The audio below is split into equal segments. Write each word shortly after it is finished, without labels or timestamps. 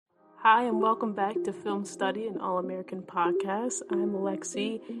Hi, and welcome back to Film Study, an all-American podcast. I'm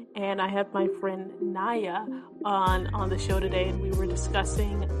Lexi, and I have my friend Naya on the show today, and we were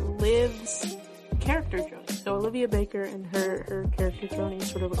discussing Liv's character journey. So Olivia Baker and her character journey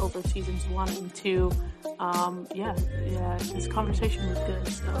sort of over seasons 1 and 2. This conversation was good,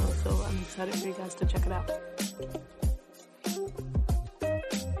 so I'm excited for you guys to check it out.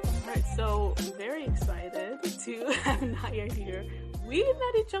 Alright, so very excited to have Naya here. We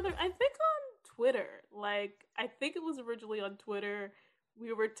met each other, I think, on Twitter. Like, I think it was originally on Twitter.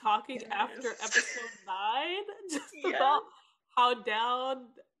 We were talking after episode 9 just about how down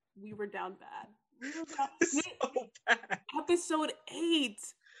we were down bad. We were down so bad. Episode 8,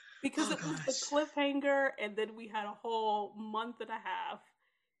 because it was the cliffhanger, and then we had a whole month and a half.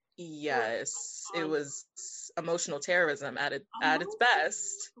 Yes, it was emotional terrorism at its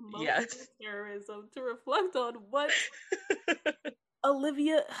best. Emotional terrorism to reflect on what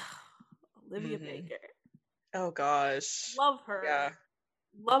Olivia Baker. Oh gosh. Love her. Yeah.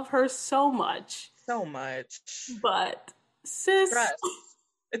 Love her so much. So much. But sis, stress.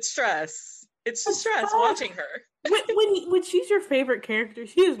 It's stress. It's just stress watching her. when she's your favorite character,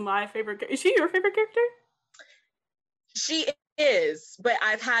 she is my favorite character. Is she your favorite character? She is, but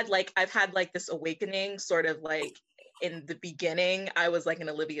I've had this awakening, sort of like in the beginning. I was like an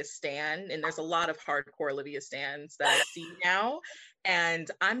Olivia stan, and there's a lot of hardcore Olivia stans that I see now, and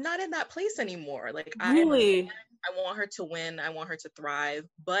I'm not in that place anymore. Like, really, I want her to win. I want her to thrive.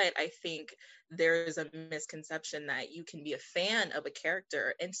 But I think there's a misconception that you can be a fan of a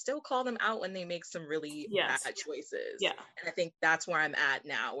character and still call them out when they make some really bad choices. Yeah. And I think that's where I'm at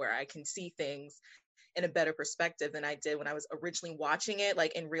now, where I can see things in a better perspective than I did when I was originally watching it,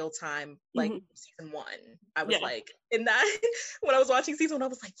 like in real time, like season 1. I was like, in that, when I was watching season 1, I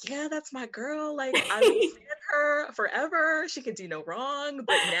was like, yeah, that's my girl. Like, I will stand her forever. She can do no wrong.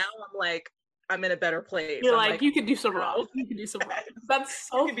 But now I'm like, I'm in a better place. You're like, you can do some wrong. You can do some wrong. That's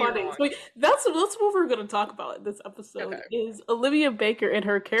so funny. So that's what we're going to talk about in this episode, is Olivia Baker and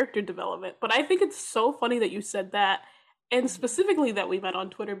her character development. But I think it's so funny that you said that, and specifically that we met on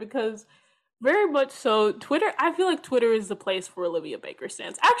Twitter, because very much so, Twitter, I feel like Twitter is the place for Olivia Baker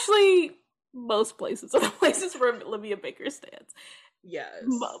stands. Actually, most places are the places for Olivia Baker stands. Yes.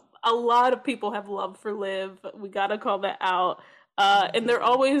 A lot of people have love for Liv. We gotta call that out. And they're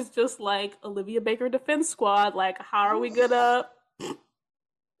always just like, Olivia Baker defense squad. Like, how are we gonna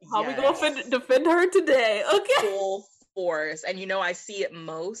defend her today? Okay. Full force. And I see it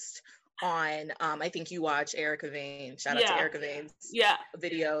most on I think you watch Erica Vane. Shout out to Erica Vane's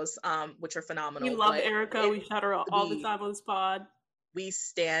videos, which are phenomenal. We love Erica. We shout her out all the time on this pod. We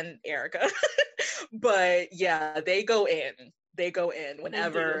stan Erica. But yeah, they go in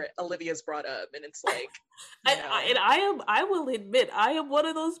whenever Olivia's brought up, and it's like, I will admit, I am one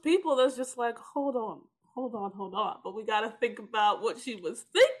of those people that's just like, hold on, but we gotta think about what she was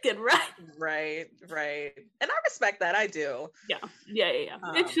thinking, right? Right. And I respect that. I do. Yeah.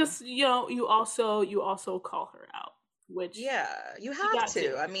 It's just, you also call her out, which you have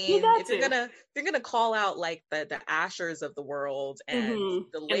to. I mean, if you're gonna call out like the Ashers of the world and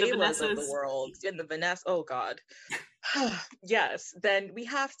the Laylas of the world and the Vanessa, oh God, yes, then we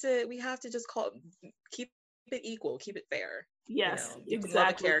have to just keep it equal, keep it fair. Yes, you can love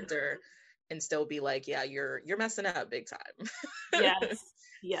a character and still be like, yeah, you're messing up big time. Yes. So,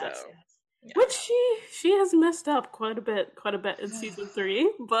 yeah. Which she has messed up quite a bit in season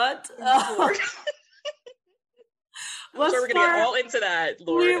 3, but we're gonna get all into that,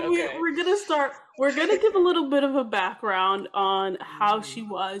 Lord. We're gonna give a little bit of a background on how she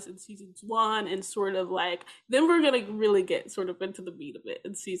was in seasons 1, and sort of like, then we're gonna really get sort of into the meat of it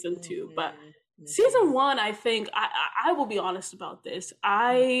in season 2. But season 1, I think I will be honest about this.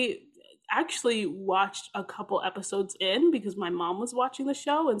 I actually watched a couple episodes in because my mom was watching the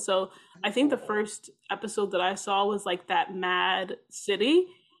show, and so I think the first episode that I saw was like that Mad City,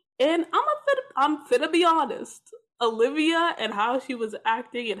 and I'm finna be honest, Olivia and how she was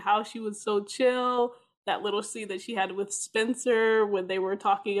acting and how she was so chill, that little scene that she had with Spencer when they were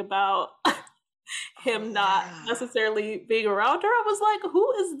talking about him not necessarily being around her, I was like,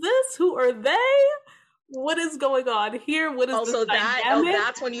 who is this? Who are they? What is going on here? What is this dynamic?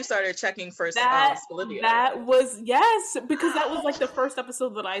 That's when you started checking for Olivia. That was, yes, because that was like the first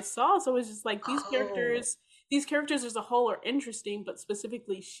episode that I saw. So it was just like, these characters as a whole are interesting, but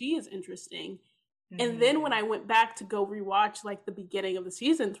specifically she is interesting. And then when I went back to go rewatch like the beginning of the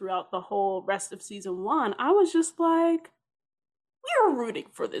season throughout the whole rest of season 1, I was just like, we're rooting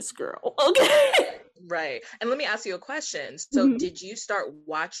for this girl, okay? Right. And let me ask you a question. So did you start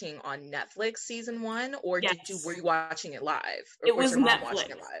watching on Netflix season 1, or were you watching it live? Or it was Netflix.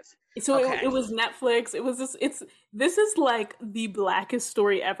 It live? So it was Netflix. It was this is like the blackest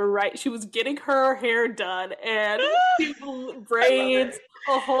story ever, right? She was getting her hair done and people braids,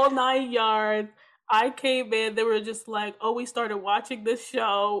 a whole 9 yards. I came in, they were just like, oh, we started watching this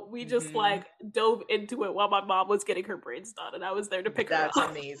show. We just like dove into it while my mom was getting her braids done, and I was there to pick her up. That's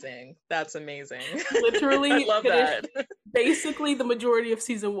amazing. That's amazing. Literally, I love that. Basically, the majority of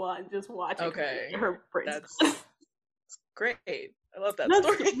season 1, just watching her braids. That's great. I love that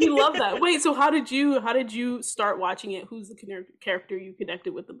story. We love that. Wait, so how did you start watching it? Who's the character you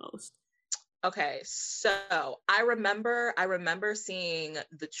connected with the most? Okay, so I remember seeing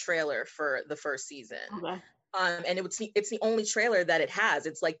the trailer for the first season. Okay. And it's the only trailer that it has.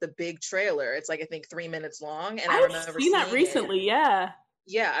 It's like the big trailer. It's like I think 3 minutes long. And I remember seen that recently. Yeah.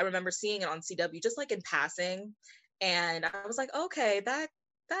 Yeah, I remember seeing it on CW just like in passing, and I was like, okay, that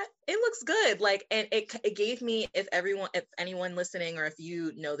it looks good. Like, and it gave me, if anyone listening, or if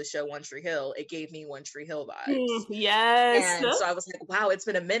you know the show One Tree Hill, it gave me One Tree Hill vibes. Yes. And so I was like, wow, it's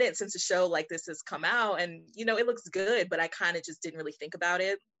been a minute since a show like this has come out, and it looks good, but I kind of just didn't really think about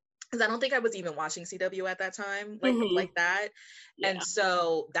it because I don't think I was even watching CW at that time, like that. Yeah. And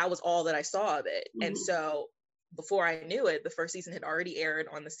so that was all that I saw of it. And so before I knew it, the first season had already aired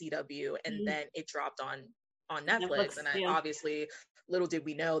on the CW, and then it dropped on Netflix. And I obviously, little did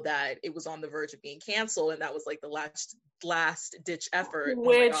we know that it was on the verge of being canceled, and that was like the last ditch effort. Oh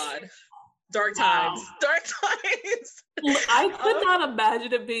my God. Dark times. I could not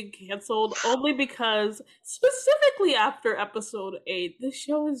imagine it being canceled, only because specifically after episode 8, the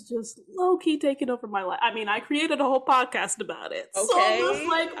show is just low-key taking over my life. I mean, I created a whole podcast about it. Okay. So I'm just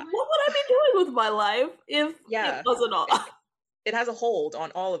like, what would I be doing with my life if it wasn't on? It has a hold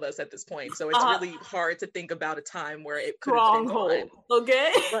on all of us at this point, so it's really hard to think about a time where it could have been on.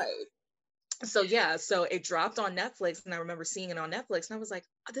 Okay. Right. So so it dropped on Netflix, and I remember seeing it on Netflix, and I was like,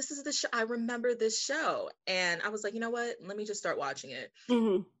 oh, this is the show. I remember this show. And I was like, you know what? Let me just start watching it.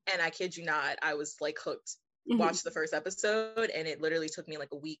 And I kid you not, I was like hooked. Watched the first episode, and it literally took me like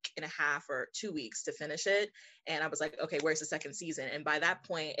a week and a half or 2 weeks to finish it. And I was like, okay, where's the second season? And by that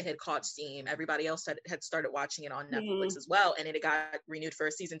point, it had caught steam. Everybody else had started watching it on Netflix as well, and it got renewed for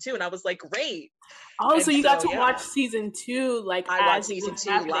season 2. And I was like, great. Oh, so you got to watch season 2 like I watched season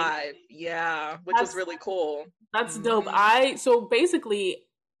 2 live, which was really cool. That's dope. So basically,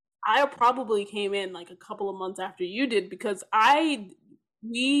 I probably came in like a couple of months after you did, because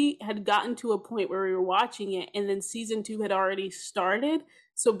we had gotten to a point where we were watching it, and then season 2 had already started.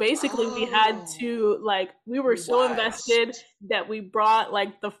 So basically we had to we were so invested that we brought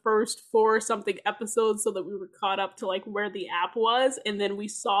like the first 4 something episodes so that we were caught up to like where the app was. And then we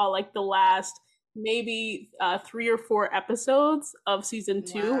saw like the last maybe 3 or 4 episodes of season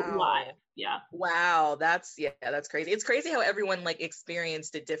 2 live. Yeah. Wow. That's crazy. It's crazy how everyone like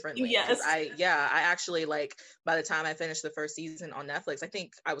experienced it differently. Yes. I actually, like, by the time I finished the first season on Netflix, I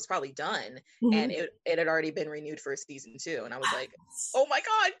think I was probably done, and it had already been renewed for season 2. And I was like, oh my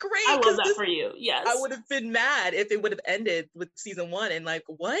God, great. I love that for you. Yes. I would have been mad if it would have ended with season 1 and like,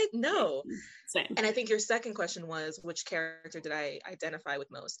 what? No. Same. And I think your second question was, which character did I identify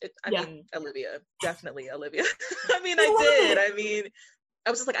with most? I mean, Olivia. Definitely Olivia. I mean, I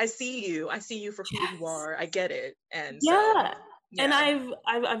was just like, I see you for who you are. I get it. And and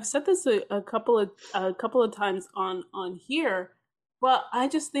I've said this a couple of times on here, but I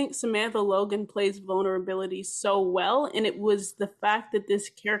just think Samantha Logan plays vulnerability so well, and it was the fact that this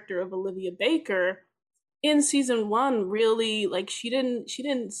character of Olivia Baker in season 1 really, like, she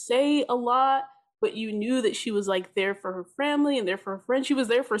didn't say a lot, but you knew that she was like there for her family and there for her friends. She was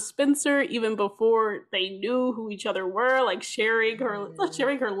there for Spencer even before they knew who each other were, like sharing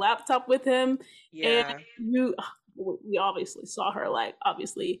her laptop with him. Yeah. And we obviously saw her like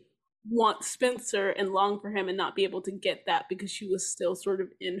obviously want Spencer and long for him and not be able to get that because she was still sort of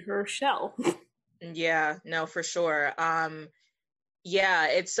in her shell. Yeah, no, for sure. Yeah,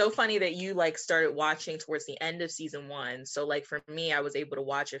 it's so funny that you like started watching towards the end of season 1. So like for me, I was able to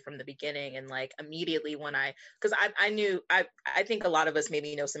watch it from the beginning, and like immediately when because I knew, I think a lot of us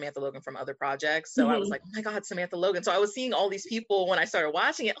maybe know Samantha Logan from other projects. So I was like, oh my God, Samantha Logan. So I was seeing all these people when I started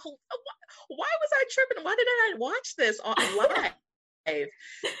watching it. Oh, why was I tripping? Why did I watch this on live?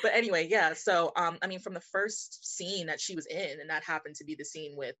 But anyway, so I mean, from the first scene that she was in, and that happened to be the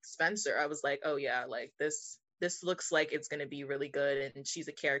scene with Spencer, I was like, oh yeah, like this looks like it's going to be really good. And she's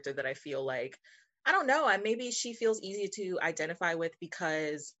a character that I feel like, I don't know, maybe she feels easy to identify with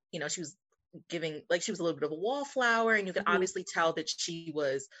because, she was giving, like, she was a little bit of a wallflower, and you could obviously tell that she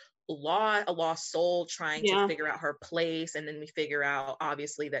was a lost soul trying to figure out her place, and then we figure out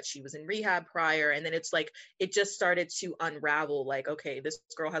obviously that she was in rehab prior, and then it's like it just started to unravel, like, okay, this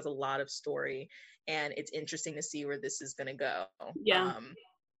girl has a lot of story, and it's interesting to see where this is going to go.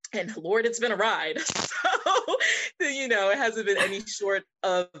 And Lord, it's been a ride. So, you know, it hasn't been any short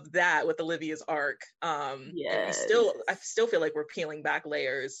of that with Olivia's arc. And I still feel like we're peeling back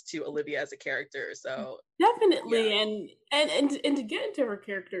layers to Olivia as a character. So definitely, and to get into her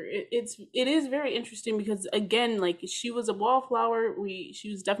character, it is very interesting because, again, like, she was a wallflower. She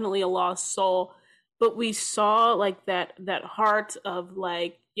was definitely a lost soul, but we saw like that heart of,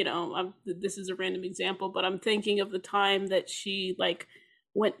 like, you know, this is a random example, but I'm thinking of the time that she like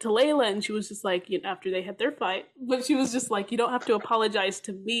went to Layla and she was just like, you know, after they had their fight, but she was just like, you don't have to apologize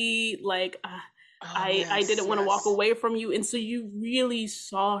to me, like, I didn't want to walk away from you. And so you really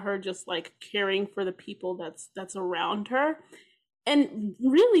saw her just like caring for the people that's around her. And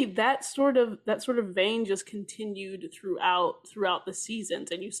really that sort of vein just continued throughout the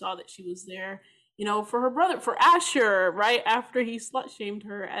seasons, and you saw that she was there, you know, for her brother, for Asher, right after he slut shamed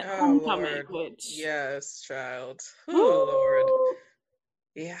her at homecoming. Lord. Which child. Lord.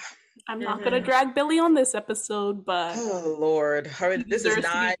 Yeah. I'm not gonna drag Billy on this episode, but Lord, this is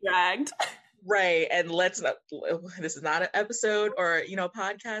not dragged. Right, and let's not. This is not an episode or, you know,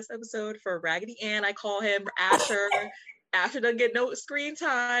 podcast episode for Raggedy Ann. I call him Asher. Asher doesn't get no screen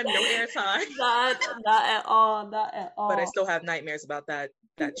time, no airtime. Not at all. But I still have nightmares about that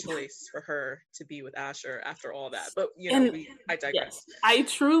choice for her to be with Asher after all that. But, you know, I digress.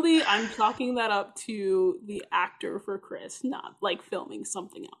 Yes, I'm chalking that up to the actor for Chris not like filming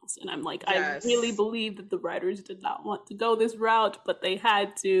something else. And I'm like, I really believe that the writers did not want to go this route, but they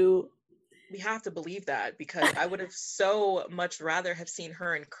had to. We have to believe that, because I would have so much rather have seen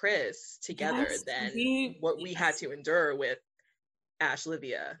her and Chris together than what we had to endure with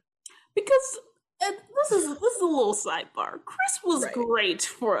Ashlivia. Because this is a little sidebar. Chris was great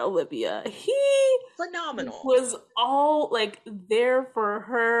for Olivia. He phenomenal. Was all like there for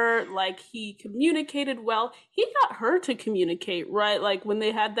her. Like, he communicated well. He got her to communicate, right? Like when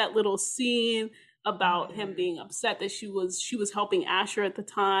they had that little scene about him being upset that she was helping Asher at the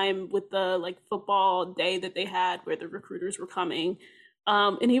time with the like football day that they had where the recruiters were coming.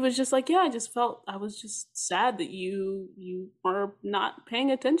 And he was just like, yeah, I was just sad that you were not paying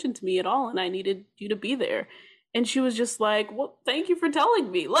attention to me at all, and I needed you to be there. And she was just like, well, thank you for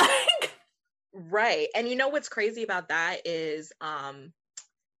telling me. Like, right. And you know what's crazy about that is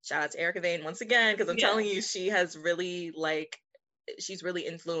shout out to Erica Vane once again, because I'm telling you, she's really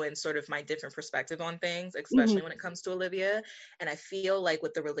influenced sort of my different perspective on things, especially when it comes to Olivia. And I feel like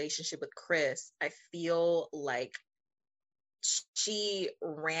with the relationship with Chris, I feel like she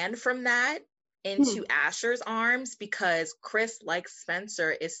ran from that into Asher's arms, because Chris, like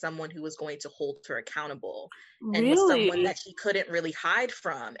Spencer, is someone who was going to hold her accountable and was someone that she couldn't really hide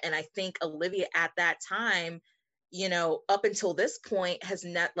from. And I think Olivia at that time, you know, up until this point has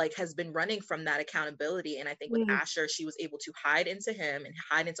been running from that accountability. And I think with Asher, she was able to hide into him and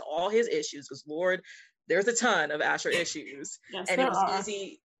hide into all his issues, because Lord, there's a ton of Asher issues. Yes, and it was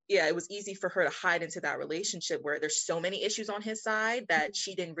easy. Yeah, it was easy for her to hide into that relationship where there's so many issues on his side that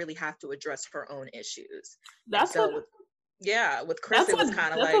she didn't really have to address her own issues. With Chris, it was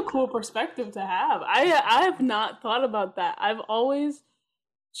kind of like, that's a cool perspective to have. I have not thought about that. I've always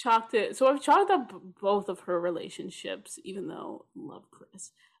chalked up both of her relationships, even though I love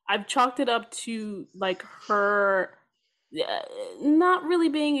Chris. I've chalked it up to like her not really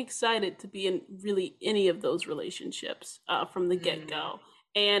being excited to be in really any of those relationships from the get-go.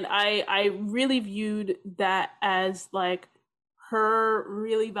 And I really viewed that as like her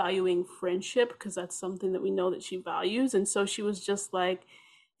really valuing friendship, because that's something that we know that she values. And so she was just like,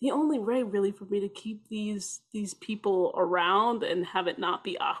 the only way really for me to keep these people around and have it not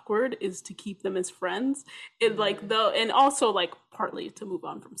be awkward is to keep them as friends. And like, though, and also like partly to move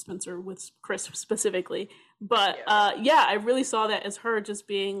on from Spencer with Chris specifically. But I really saw that as her just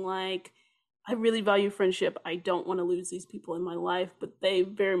being like, I really value friendship. I don't want to lose these people in my life, but they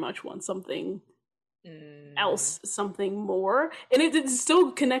very much want something else, something more. And it's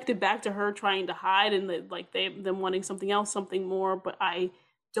still connected back to her trying to hide and them wanting something else, something more. But I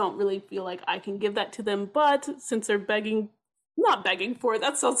don't really feel like I can give that to them. But since they're not begging for it,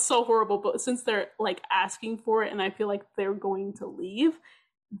 that sounds so horrible, but since they're like asking for it and I feel like they're going to leave,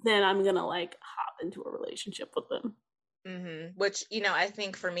 then I'm going to like hop into a relationship with them. Mm-hmm. Which, I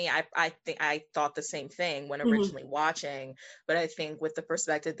think for me, I think I thought the same thing when originally watching, but I think with the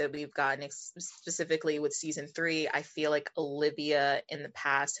perspective that we've gotten specifically with season 3, I feel like Olivia in the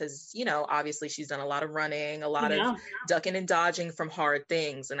past has, obviously she's done a lot of running, a lot of ducking and dodging from hard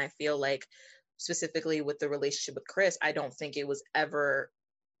things. And I feel like specifically with the relationship with Chris, I don't think there was ever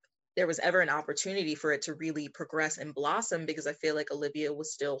an opportunity for it to really progress and blossom, because I feel like Olivia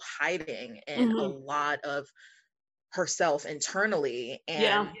was still hiding in a lot of herself internally.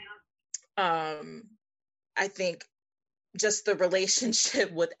 And I think just the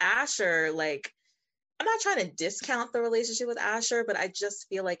relationship with Asher, like, I'm not trying to discount the relationship with Asher, but I just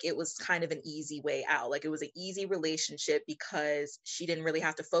feel like it was kind of an easy way out. Like, it was an easy relationship because she didn't really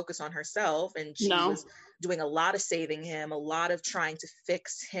have to focus on herself, and she was doing a lot of saving him, a lot of trying to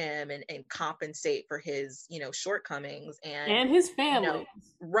fix him and compensate for his, shortcomings and his family.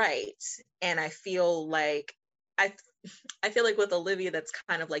 Right. And I feel like I feel like with Olivia, that's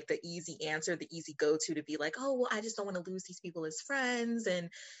kind of like the easy answer, the easy go-to, to be like, oh, well, I just don't want to lose these people as friends, and,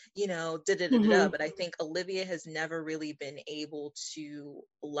 But I think Olivia has never really been able to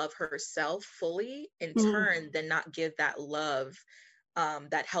love herself fully, in turn, then not give that love,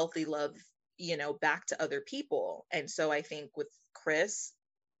 that healthy love, back to other people. And so I think with Chris,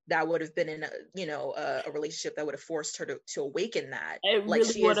 that would have been in a relationship that would have forced her to awaken that, like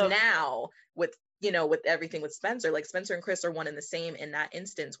she is now with with everything with Spencer. Like, Spencer and Chris are one and the same in that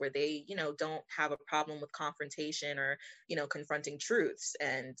instance, where they don't have a problem with confrontation or confronting truths.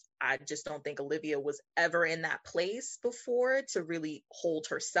 And I just don't think Olivia was ever in that place before to really hold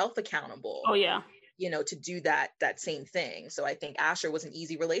herself accountable. To do that same thing. So I think Asher was an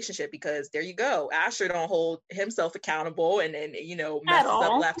easy relationship, because there you go, Asher don't hold himself accountable and messes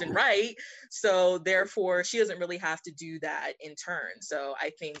up left and right. So therefore she doesn't really have to do that in turn. So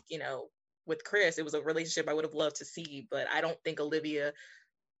I think, with Chris, it was a relationship I would have loved to see, but I don't think Olivia,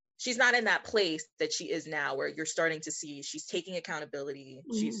 she's not in that place that she is now, where you're starting to see she's taking accountability,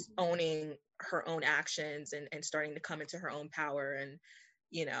 she's owning her own actions and starting to come into her own power. And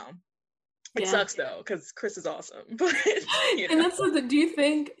it sucks though, because Chris is awesome. But and that's the do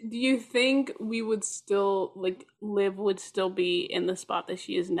you think we would still, like, Liv would still be in the spot that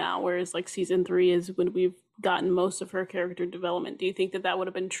she is now, whereas like season 3 is when we've gotten most of her character development? Do you think that would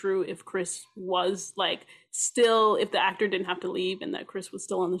have been true if Chris was, like, still, if the actor didn't have to leave and that Chris was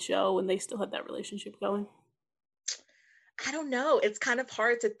still on the show and they still had that relationship going? I don't know. It's kind of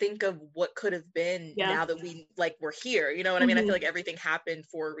hard to think of what could have been now that we're here. You know what I mean? I feel like everything happened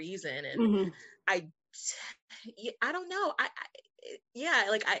for a reason. And I don't know.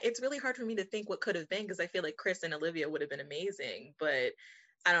 It's really hard for me to think what could have been, because I feel like Chris and Olivia would have been amazing. But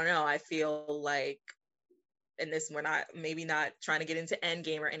I don't know. I feel like, and this, we're not trying to get into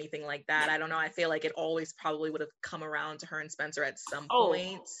Endgame or anything like that. I don't know. I feel like it always probably would have come around to her and Spencer at some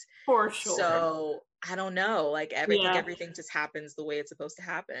point. For sure. So I don't know. Like, everything just happens the way it's supposed to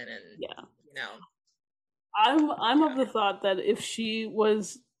happen. And I'm of the thought that if she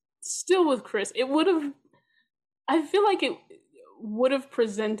was still with Chris, it would have, I feel like it would have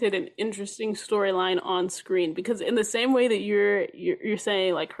presented an interesting storyline on screen, because in the same way that you're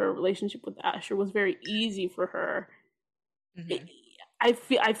saying, like, her relationship with Asher was very easy for her, I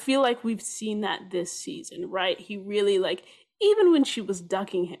feel like we've seen that this season, right? He really, like, even when she was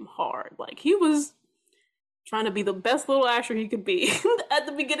ducking him hard, like, he was trying to be the best little Asher he could be at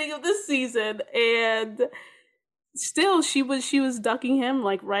the beginning of this season, and still she was ducking him,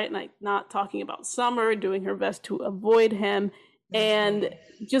 like, right, like, not talking about Summer, doing her best to avoid him. And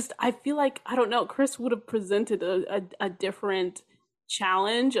just, I feel like, I don't know, Chris would have presented a different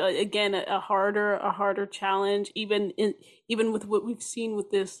challenge, again, a harder challenge, even with what we've seen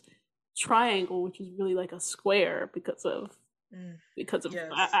with this triangle, which is really like a square because of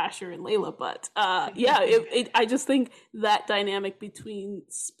Asher and Layla. But I just think that dynamic between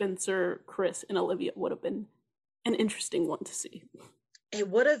Spencer, Chris, and Olivia would have been an interesting one to see. It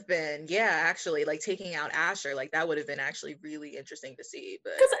would have been, actually, like, taking out Asher, like, that would have been actually really interesting to see.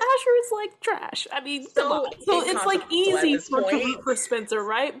 But because Asher is, like, trash. I mean, so it's like easy to root for Spencer,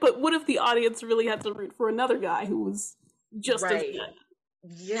 right? But what if the audience really had to root for another guy who was just as good?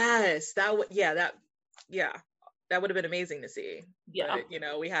 Yes, that would, that would have been amazing to see.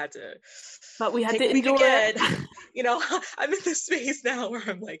 But, we had to. But we had to endure it. I'm in this space now where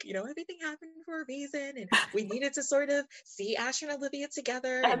I'm like, everything happened for a reason, and we needed to sort of see Asher and Olivia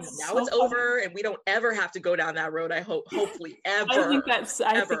together, and now it's over, and we don't ever have to go down that road. I hope, hopefully, ever. I think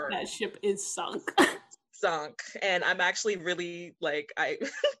that ship is sunk. sunk, and I'm actually really like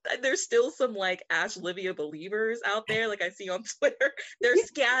there's still some like Ash Olivia believers out there, like I see on Twitter. They're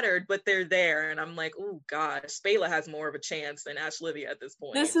scattered, but they're there, and I'm like, oh gosh, Spela has more of a chance than Ash Olivia at this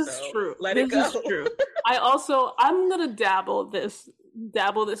point. This is true. Let it go. This is true. I'm gonna dabble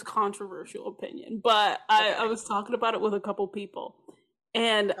this controversial opinion, but I was talking about it with a couple people,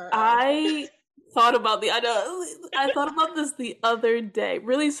 and I thought about this the other day.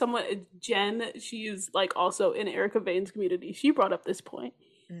 Really, Jen, she's like also in Erica Vane's community. She brought up this point,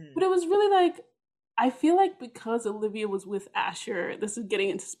 but it was really like, I feel like because Olivia was with Asher, this is getting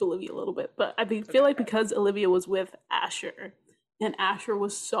into Spilivia a little bit, but I feel like because Olivia was with Asher and Asher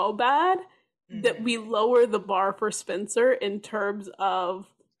was so bad that we lower the bar for Spencer in terms of,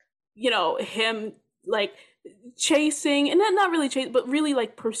 him like chasing, and not really chasing, but really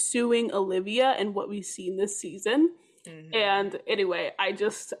like pursuing Olivia and what we've seen this season. And anyway,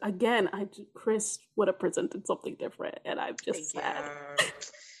 Chris would have presented something different, and I'm just sad.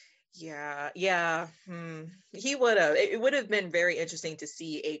 Yeah. He would have. It would have been very interesting to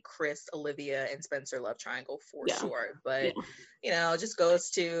see a Chris, Olivia, and Spencer love triangle for sure. But it just goes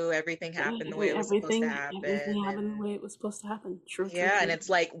to everything happened the way it was supposed to happen. Everything happened the way it was supposed to happen. True. And it's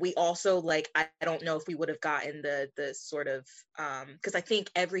like we also like I don't know if we would have gotten the sort of because I think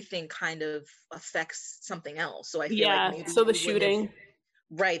everything kind of affects something else. So I feel like maybe so the shooting.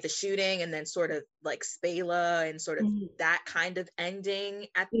 Right, the shooting, and then sort of like Spela and sort of that kind of ending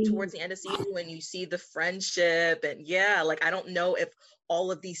towards the end of season when you see the friendship, and like I don't know if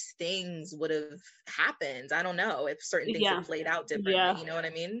all of these things would have happened. I don't know if certain things have played out differently. You know what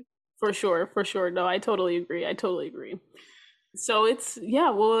I mean? For sure. No, I totally agree. So it's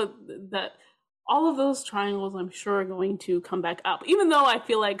that all of those triangles I'm sure are going to come back up, even though I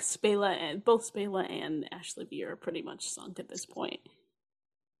feel like both Spela and Ash Olivia are pretty much sunk at this point.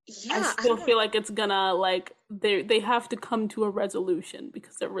 I still feel like it's gonna like they have to come to a resolution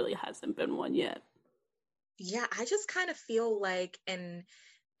because there really hasn't been one yet. Yeah, I just kind of feel like, and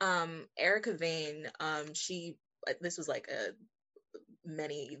Erica Vane, this was like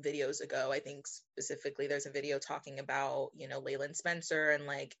many videos ago, I think specifically there's a video talking about, Layla and Spencer, and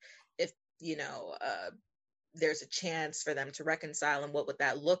like if, there's a chance for them to reconcile and what would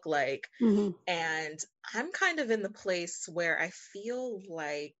that look like. And I'm kind of in the place where I feel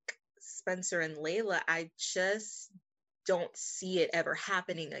like Spencer and Layla, I just don't see it ever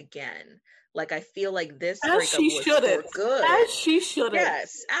happening again. Like I feel like this breakup was for good. As she should.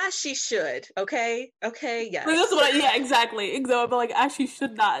 Yes, as she should. Okay, yes. That's what. Exactly. But like, as she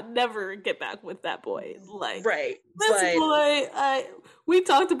should never get back with that boy. Like, right. This boy. We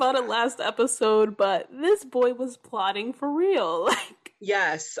talked about it last episode, but this boy was plotting for real. Like,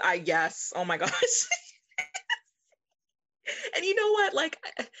 yes. Oh my gosh. And you know what? Like,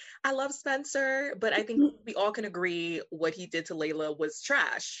 I love Spencer, but I think we all can agree what he did to Layla was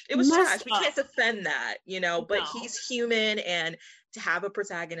trash. It was trash. We can't defend that, but he's human, and to have a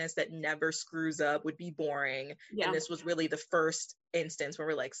protagonist that never screws up would be boring. Yeah. And this was really the first instance where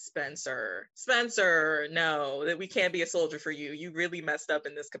we're like, Spencer, no, that we can't be a soldier for you. You really messed up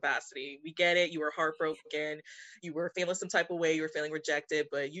in this capacity. We get it. You were heartbroken. You were feeling some type of way. You were feeling rejected,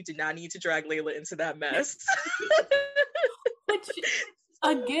 but you did not need to drag Layla into that mess. Which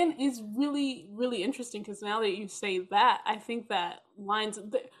again is really, really interesting, because now that you say that, I think that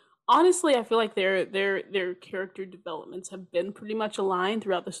honestly, I feel like their character developments have been pretty much aligned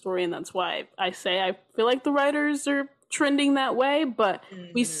throughout the story, and that's why I say I feel like the writers are trending that way. But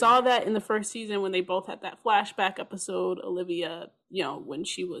we saw that in the first season when they both had that flashback episode. Olivia, when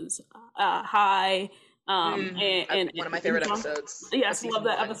she was high. And one of my favorite episodes. Yes, love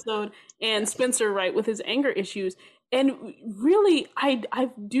that episode. And Spencer, right, with his anger issues. And really, I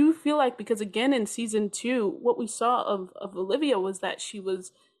do feel like, because again in season 2, what we saw of Olivia was that she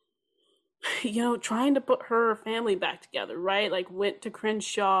was, trying to put her family back together, right? Like went to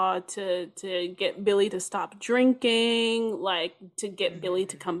Crenshaw to get Billy to stop drinking, like to get Billy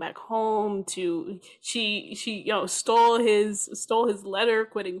to come back home. She stole his letter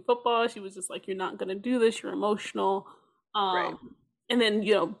quitting football. She was just like, "You're not gonna do this. You're emotional." Right. And then,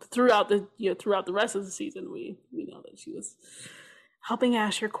 throughout the rest of the season, we know that she was helping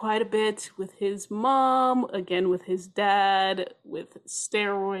Asher quite a bit with his mom, again with his dad, with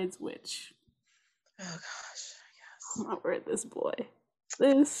steroids, which, oh gosh, yes. I'm not worried, this boy.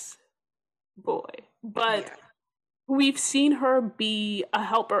 But we've seen her be a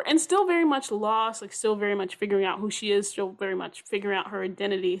helper, and still very much lost, like still very much figuring out who she is, still very much figuring out her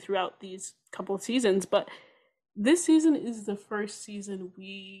identity throughout these couple of seasons. But this season is the first season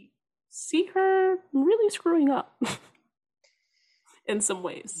we see her really screwing up in some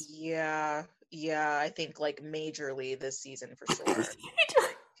ways. Yeah. Yeah, I think like majorly this season for sure.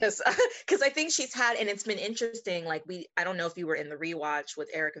 Because I think she's had, and it's been interesting. Like I don't know if you were in the rewatch with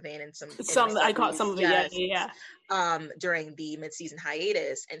Erica Vane and some. I caught some of it. Yes, yeah. During the mid-season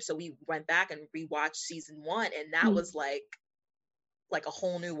hiatus, and so we went back and rewatched season 1, and that was like a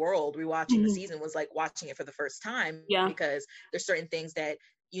whole new world. Rewatching the season was like watching it for the first time. Yeah. Because there's certain things that,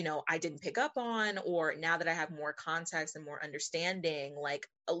 you know, I didn't pick up on, or now that I have more context and more understanding, like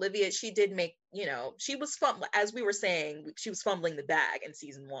Olivia, she did make, you know, she was as we were saying, she was fumbling the bag in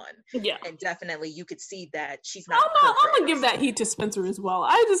season 1. Yeah. And definitely you could see that she's not. I'm gonna give that heat to Spencer as well.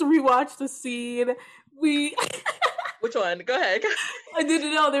 I just rewatched the scene. Which one? Go ahead. I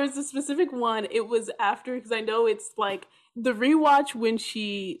didn't know. There was a specific one. It was after, because I know it's like the rewatch when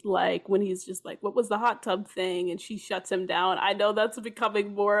when he's just like, what was the hot tub thing? And she shuts him down. I know that's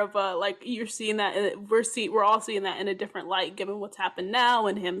becoming more of a, like, you're seeing that, and we're all seeing that in a different light, given what's happened now,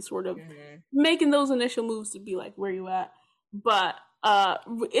 and him sort of making those initial moves to be like, where you at? But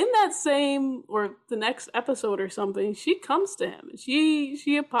in that same, or the next episode or something, she comes to him.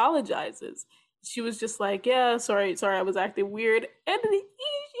 She apologizes. She was just like, yeah, sorry, I was acting weird. And he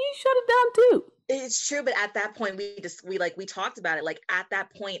shut it down too. It's true, but at that point, we talked about it, like at that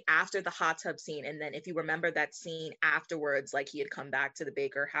point after the hot tub scene, and then if you remember that scene afterwards, like he had come back to the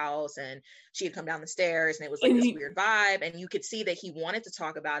Baker house and she had come down the stairs, and it was like this weird vibe, and you could see that he wanted to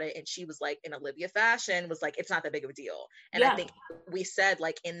talk about it, and she was like, in Olivia fashion, was like, it's not that big of a deal. And I think we said,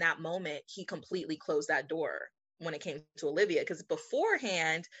 like, in that moment, he completely closed that door when it came to Olivia, because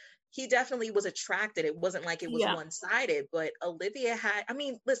beforehand, he definitely was attracted. It wasn't like it was one-sided, but Olivia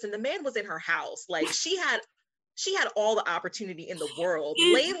listen, the man was in her house. Like she had all the opportunity in the world.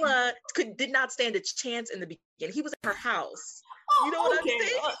 Layla did not stand a chance in the beginning. He was in her house. You know what I'm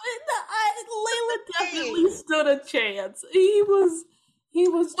saying? Layla definitely stood a chance. He was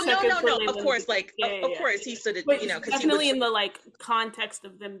no. Of course, like of course he stood it. You know, because definitely in the like context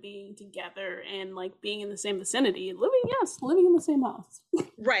of them being together and like being in the same vicinity, living in the same house.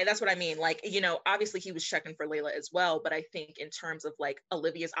 Right, that's what I mean. Like, you know, obviously he was checking for Layla as well, but I think in terms of like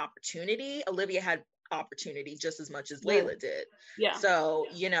Olivia's opportunity, Olivia had opportunity just as much as Layla did. Yeah. So,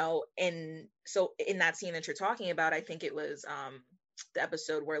 you know, in that scene that you're talking about, I think it was the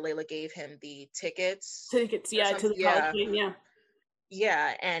episode where Layla gave him the tickets. To the college game, yeah.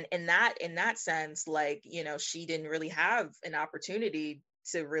 Yeah, and in that sense, like, you know, she didn't really have an opportunity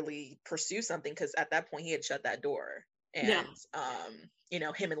to really pursue something, because at that point he had shut that door, and you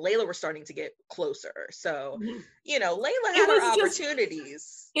know, him and Layla were starting to get closer. So, you know, Layla had her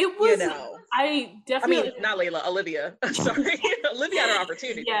opportunities. It was, you know, not Layla, Olivia. Sorry, Olivia had her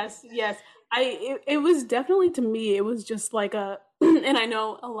opportunity. Yes. It was definitely, to me, it was just like and I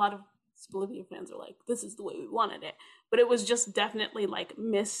know a lot of Olivia fans are like, this is the way we wanted it. But it was just definitely like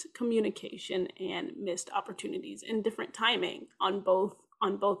miscommunication and missed opportunities and different timing on both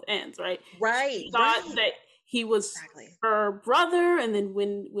ends, right? Right. She thought that he was her brother, and then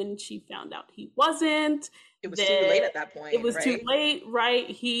when she found out he wasn't, it was too late at that point. It was too late, right?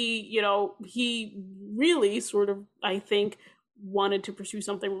 He really sort of, I think, wanted to pursue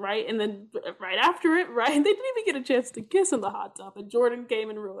something, right? And then right after it, right, they didn't even get a chance to kiss in the hot tub, and Jordan came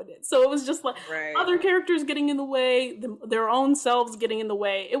and ruined it. So it was just like other characters getting in the way, their own selves getting in the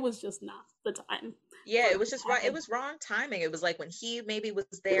way. It was just not the time. Yeah, it was just right. It was wrong timing. It was like when he maybe was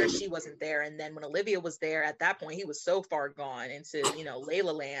there, she wasn't there, and then when Olivia was there, at that point he was so far gone into, you know,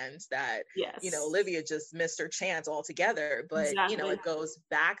 Layla lands that you know, Olivia just missed her chance altogether. But you know, it goes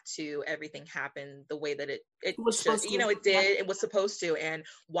back to everything happened the way that it was should, you know, it did. It was supposed to. And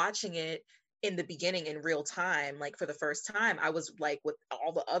watching it in the beginning in real time, like for the first time, I was like, with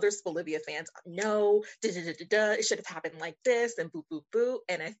all the other Olivia fans, no, it should have happened like this, and boo, boo, boo.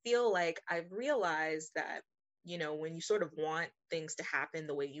 And I feel like I've realized that, you know, when you sort of want things to happen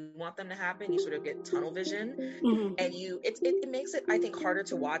the way you want them to happen, you sort of get tunnel vision, and it makes it, I think, harder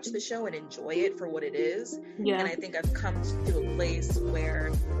to watch the show and enjoy it for what it is. Yeah. And I think I've come to a place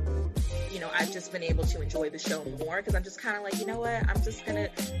where, you know, I've just been able to enjoy the show more, because I'm just kind of like, you know what, I'm just gonna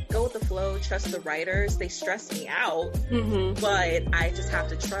go with the flow, trust the writers. They stress me out, but I just have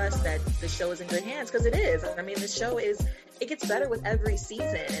to trust that the show is in good hands, because it is. I mean, the show it gets better with every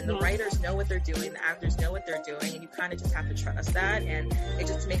season, and the writers know what they're doing, the actors know what they're doing, and you kind of just have to trust that, and it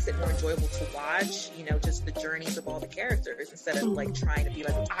just makes it more enjoyable to watch, you know, just the journeys of all the characters, instead of like trying to be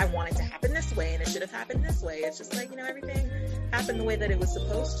like, I want it to happen this way and it should have happened this way. It's just like, you know, everything happened the way that it was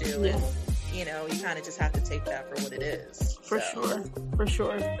supposed to, and you know, you kind of just have to take that for what it is. For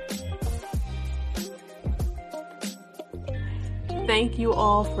sure. thank you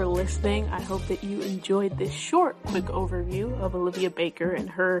all for listening. I hope that you enjoyed this short, quick overview of Olivia Baker and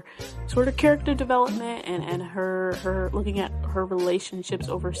her sort of character development and her looking at her relationships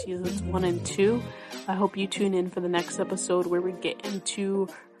over seasons 1 and 2. I hope you tune in for the next episode where we get into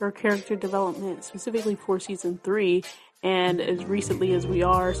her character development specifically for season 3. And as recently as we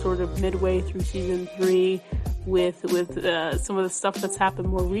are sort of midway through season 3 with some of the stuff that's happened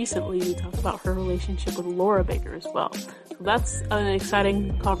more recently, we talk about her relationship with Laura Baker as well. So that's an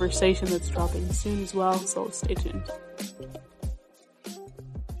exciting conversation that's dropping soon as well, so stay tuned.